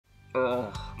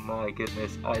my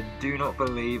goodness, I do not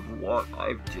believe what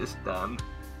I've just done.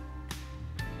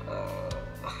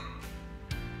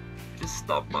 Just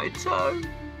stubbed my toe.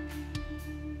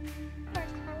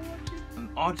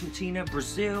 Argentina,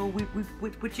 Brazil, we're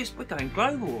going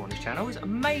global on this channel. It's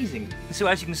amazing. So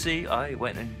as you can see, I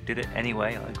went and did it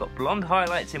anyway. I got blonde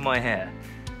highlights in my hair.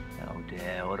 Oh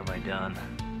dear, what have I done?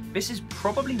 This is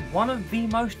probably one of the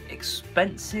most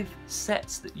expensive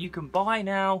sets that you can buy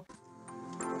now.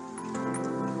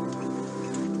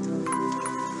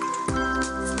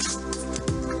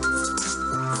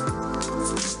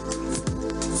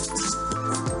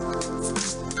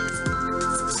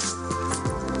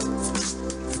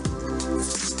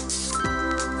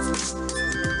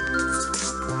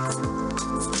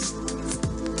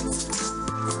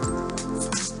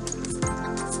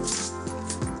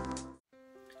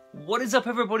 What is up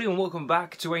everybody, and welcome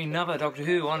back to another Doctor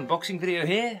Who unboxing video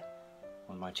here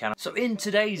on my channel. So in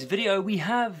today's video we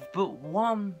have but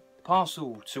one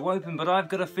parcel to open, but I've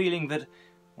got a feeling that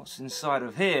what's inside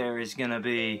of here is going to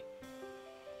be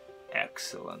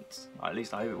excellent. At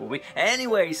least I hope it will be.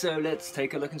 Anyway, so let's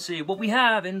take a look and see what we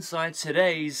have inside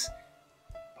today's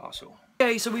parcel.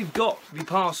 Okay, so we've got the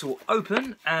parcel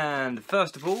open, and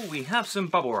first of all we have some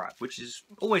bubble wrap, which is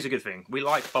always a good thing. We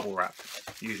like bubble wrap,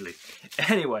 usually.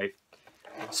 Anyway,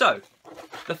 so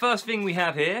the first thing we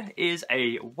have here is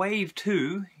a Wave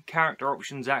 2 character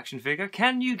options action figure.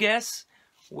 Can you guess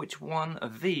which one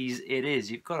of these it is?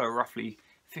 You've got a roughly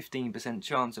 15%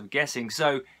 chance of guessing.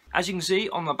 So as you can see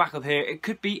on the back of here, it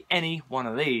could be any one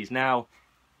of these. Now,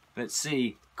 let's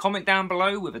see. Comment down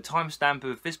below with a timestamp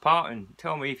of this part and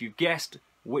tell me if you've guessed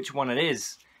which one it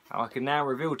is. I can now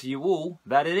reveal to you all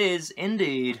that it is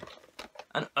indeed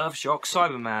an Earthshock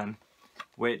Cyberman,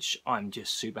 which I'm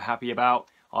just super happy about.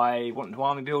 I wanted to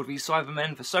army build these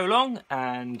Cybermen for so long,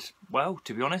 and well,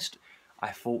 to be honest, I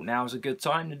thought now's a good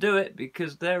time to do it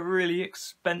because they're really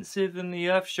expensive and the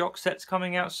Earthshock set's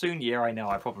coming out soon. Yeah, I know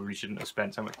I probably shouldn't have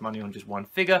spent so much money on just one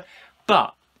figure,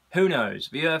 but who knows?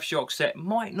 The Earthshock set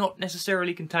might not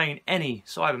necessarily contain any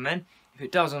Cybermen. If it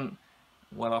doesn't,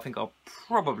 well, I think I'll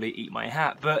probably eat my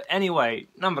hat. But anyway,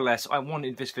 nonetheless, I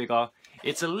wanted this figure.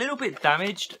 It's a little bit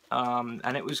damaged,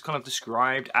 and it was kind of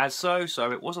described as so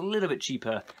it was a little bit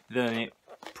cheaper than it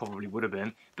probably would have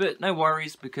been. But no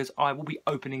worries, because I will be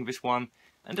opening this one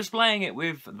and displaying it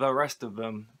with the rest of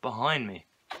them behind me.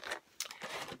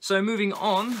 So moving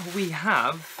on, we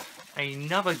have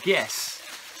another guess.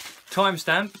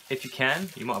 Timestamp, if you can.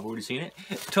 You might have already seen it.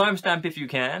 Timestamp, if you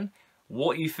can.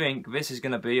 What you think this is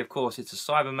going to be. Of course, it's a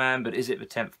Cyberman, but is it the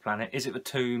 10th planet? Is it the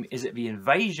Tomb? Is it the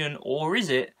Invasion? Or is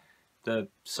it the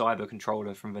Cyber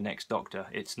Controller from the next Doctor?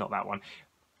 It's not that one.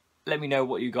 Let me know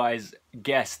what you guys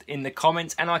guessed in the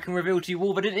comments, and I can reveal to you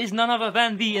all that it is none other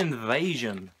than the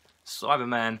Invasion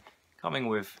Cyberman, coming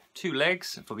with 2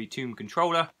 legs for the Tomb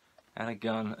Controller and a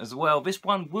gun as well. This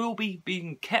one will be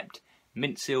being kept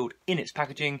mint sealed in its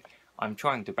packaging. I'm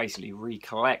trying to basically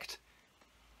recollect,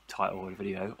 title of the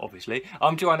video obviously,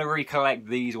 I'm trying to recollect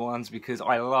these ones because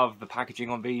I love the packaging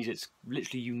on these. It's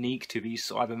literally unique to these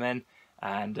Cybermen,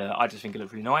 and I just think it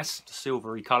looks really nice. The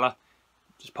silvery colour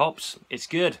just pops. It's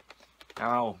good.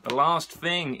 Now, the last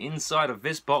thing inside of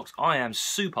this box I am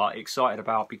super excited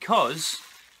about because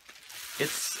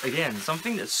it's, again,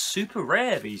 something that's super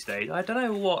rare these days. I don't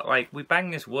know what, like, we bang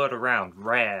this word around,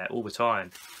 rare, all the time.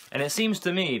 And it seems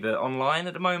to me that online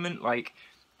at the moment, like,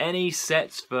 any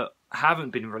sets that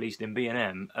haven't been released in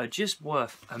B&M are just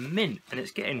worth a mint. And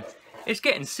it's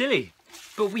getting silly.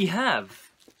 But we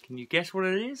have, can you guess what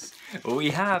it is?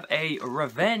 We have a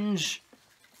Revenge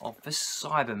of the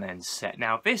Cybermen set.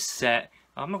 Now, this set,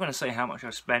 I'm not going to say how much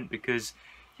I've spent because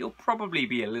you'll probably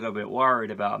be a little bit worried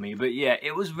about me, but yeah,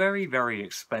 it was very, very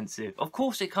expensive. Of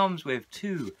course, it comes with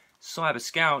 2 Cyber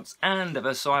Scouts and the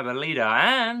Cyber Leader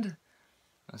and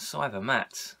a Cyber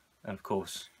Mat, and of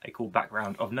course, a cool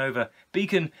background of Nova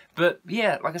Beacon. But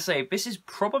yeah, like I say, this is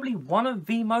probably one of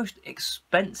the most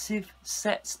expensive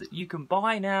sets that you can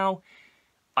buy now.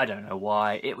 I don't know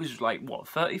why. It was like, what,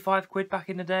 35 quid back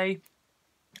in the day?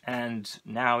 And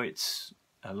now it's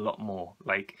a lot more,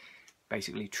 like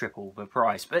basically triple the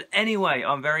price. But anyway,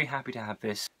 I'm very happy to have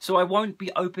this. So I won't be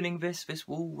opening this. This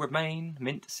will remain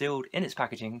mint sealed in its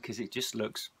packaging because it just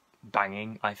looks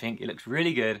banging. I think it looks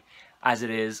really good as it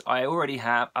is. I already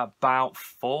have about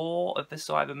 4 of the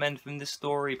Cybermen from this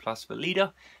story plus the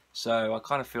leader. So I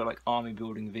kind of feel like army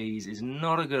building these is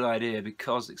not a good idea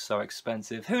because it's so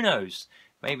expensive. Who knows?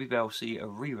 Maybe they'll see a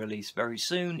re-release very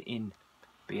soon in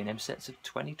B&M sets of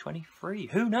 2023.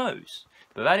 Who knows?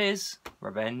 But that is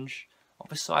Revenge of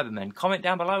the Cybermen. Comment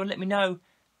down below and let me know,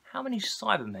 how many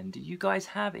Cybermen do you guys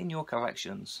have in your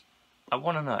collections? I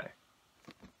want to know.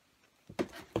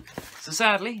 So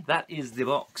sadly, that is the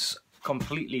box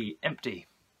completely empty.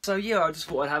 So yeah, I just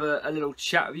thought I'd have a little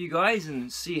chat with you guys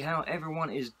and see how everyone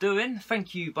is doing.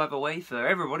 Thank you, by the way, for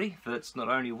everybody that's not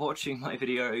only watching my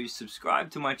videos,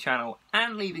 subscribe to my channel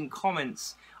and leaving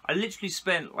comments. I literally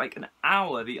spent like an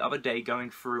hour the other day going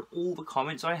through all the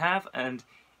comments I have, and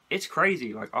it's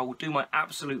crazy. Like, I will do my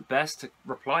absolute best to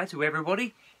reply to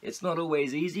everybody. It's not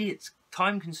always easy, it's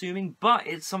time consuming, but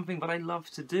it's something that I love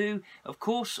to do. Of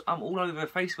course, I'm all over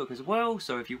Facebook as well,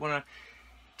 so if you want to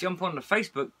jump on the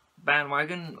Facebook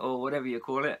bandwagon or whatever you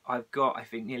call it, I've got, I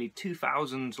think, nearly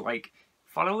 2,000 like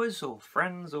followers or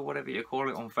friends or whatever you call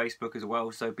it on Facebook as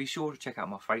well, so be sure to check out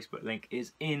my Facebook. Link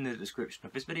is in the description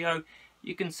of this video.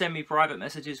 You can send me private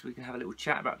messages, we can have a little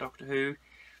chat about Doctor Who.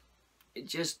 It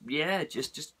just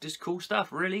cool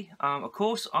stuff, really. Of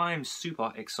course, I'm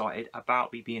super excited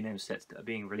about the B&M sets that are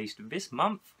being released this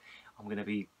month. I'm going to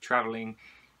be travelling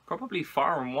probably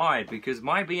far and wide because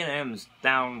my B&Ms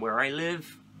down where I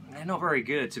live, they're not very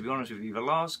good, to be honest with you. The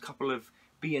last couple of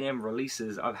B&M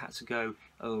releases, I've had to go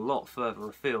a lot further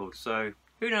afield. So,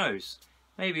 who knows?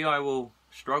 Maybe I will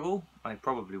struggle. I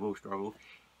probably will struggle.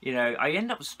 You know, I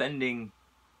end up spending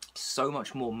so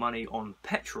much more money on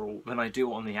petrol than I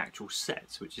do on the actual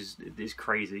sets, which is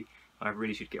crazy. I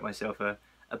really should get myself a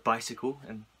bicycle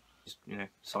and just, you know,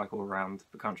 cycle around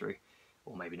the country.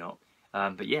 Or maybe not.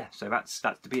 But yeah, so that's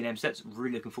the B&M sets.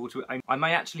 Really looking forward to it. I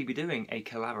may actually be doing a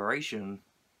collaboration.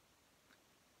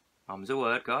 Mum's a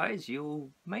word, guys. You'll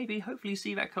maybe, hopefully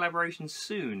see that collaboration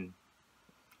soon.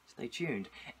 Stay tuned.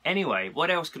 Anyway,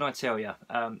 what else can I tell you?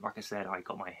 Like I said, I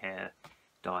got my hair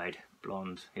dyed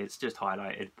blonde. It's just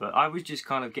highlighted, but I was just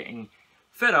kind of getting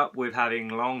fed up with having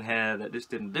long hair that just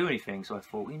didn't do anything. So I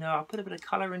thought, you know, I'll put a bit of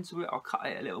colour into it. I'll cut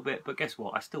it a little bit. But guess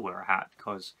what? I still wear a hat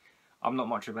because I'm not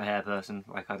much of a hair person.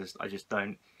 Like I just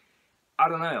don't. I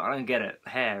don't know, I don't get it.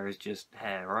 Hair is just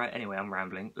hair, right? Anyway, I'm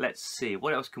rambling. Let's see,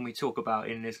 what else can we talk about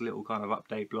in this little kind of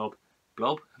update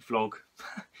vlog?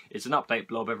 It's an update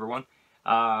blob, everyone.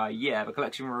 Yeah, the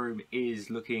collection room is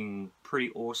looking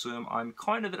pretty awesome. I'm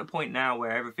kind of at a point now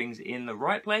where everything's in the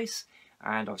right place,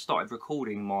 and I've started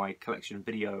recording my collection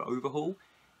video overhaul.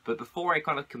 But before I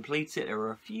kind of complete it, there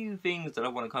are a few things that I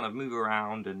want to kind of move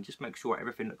around and just make sure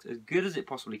everything looks as good as it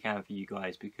possibly can for you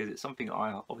guys, because it's something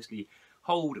I obviously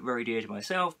hold very dear to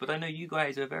myself, but I know you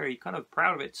guys are very kind of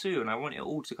proud of it too, and I want it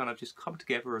all to kind of just come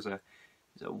together as a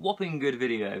whopping good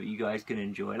video that you guys can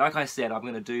enjoy. Like I said, I'm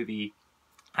going to do the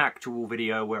actual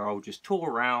video where I'll just tour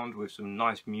around with some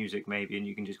nice music maybe, and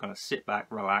you can just kind of sit back,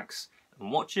 relax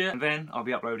and watch it. And then I'll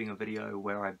be uploading a video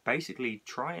where I basically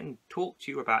try and talk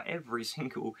to you about every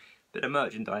single bit of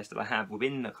merchandise that I have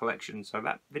within the collection. So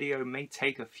that video may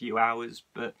take a few hours,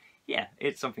 but yeah,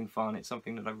 it's something fun. It's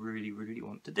something that I really, really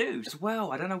want to do. As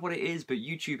well, I don't know what it is, but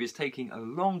YouTube is taking a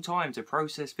long time to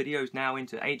process videos now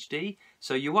into HD.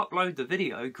 So you upload the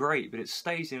video, great, but it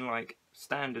stays in like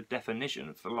standard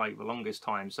definition for like the longest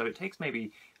time. So it takes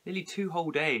maybe nearly 2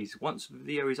 whole days once the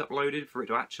video is uploaded for it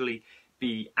to actually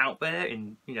be out there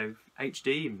in, you know,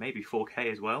 HD and maybe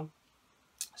 4K as well.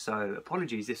 So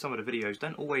apologies if some of the videos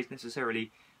don't always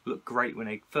necessarily look great when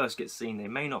they first get seen. They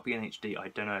may not be in HD, I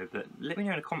don't know, but let me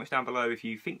know in the comments down below if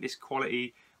you think this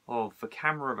quality of the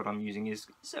camera that I'm using is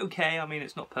okay. I mean,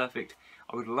 it's not perfect.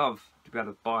 I would love to be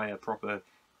able to buy a proper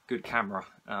good camera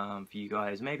for you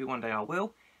guys. Maybe one day I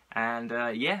will, and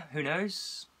yeah, who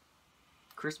knows,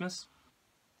 Christmas.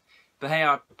 But hey,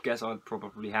 I guess I'd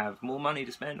probably have more money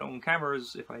to spend on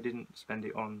cameras if I didn't spend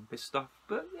it on this stuff,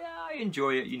 but yeah, I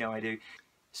enjoy it, you know I do.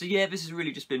 So yeah, this has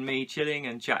really just been me chilling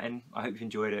and chatting. I hope you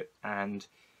enjoyed it, and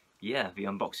yeah, the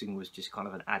unboxing was just kind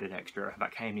of an added extra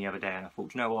that came the other day, and I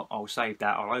thought, you know what, I'll save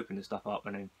that, I'll open the stuff up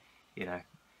and then, you know,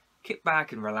 kick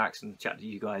back and relax and chat to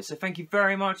you guys. So thank you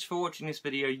very much for watching this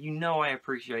video. You know I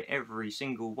appreciate every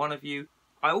single one of you.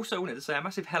 I also wanted to say a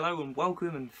massive hello and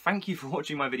welcome and thank you for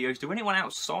watching my videos to anyone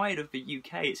outside of the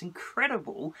UK. It's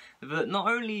incredible that not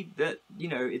only that, you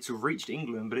know, it's reached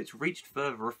England, but it's reached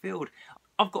further afield.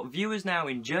 I've got viewers now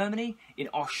in Germany, in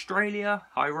Australia.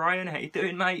 Hi Ryan, how you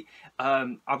doing, mate?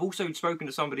 I've also spoken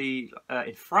to somebody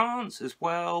in France as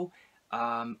well,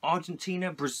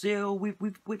 Argentina, Brazil.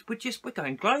 We're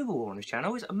going global on this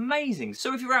channel. It's amazing.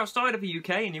 So if you're outside of the UK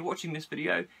and you're watching this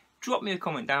video, drop me a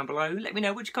comment down below. Let me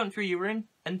know which country you're in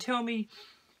and tell me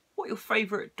what your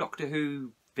favourite Doctor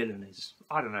Who villain is.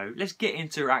 I don't know. Let's get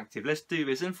interactive. Let's do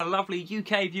this. And for lovely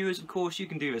UK viewers, of course, you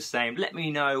can do the same. Let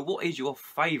me know what is your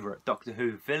favourite Doctor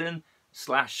Who villain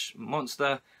 /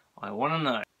 monster. I want to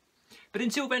know. But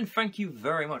until then, thank you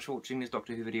very much for watching this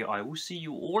Doctor Who video. I will see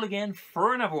you all again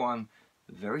for another one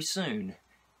very soon.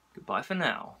 Goodbye for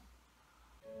now.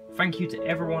 thank you to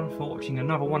everyone for watching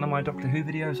another one of my Doctor Who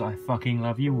videos. I fucking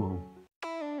love you all.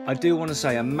 I do want to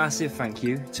say a massive thank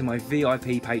you to my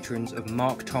VIP patrons of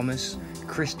Mark Thomas,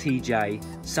 Chris TJ,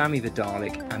 Sammy the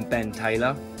Dalek and Ben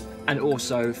Taylor. And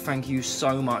also thank you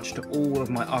so much to all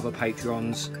of my other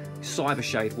patrons,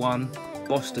 Cybershade1,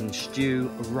 Boston Stew,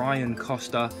 Ryan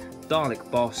Costa,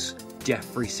 Dalek Boss,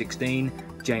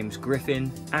 Jeff316, James Griffin,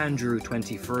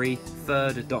 Andrew23,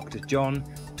 Third Dr. John,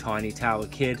 Tiny Tower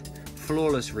Kid,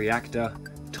 Flawless Reactor,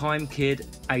 Time Kid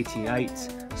 88,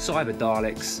 Cyber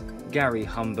Daleks, Gary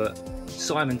Humbert,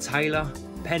 Simon Taylor,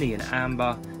 Penny and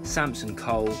Amber, Samson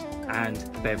Cole and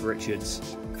Bev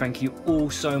Richards. Thank you all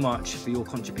so much for your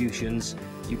contributions.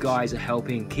 You guys are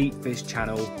helping keep this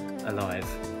channel alive.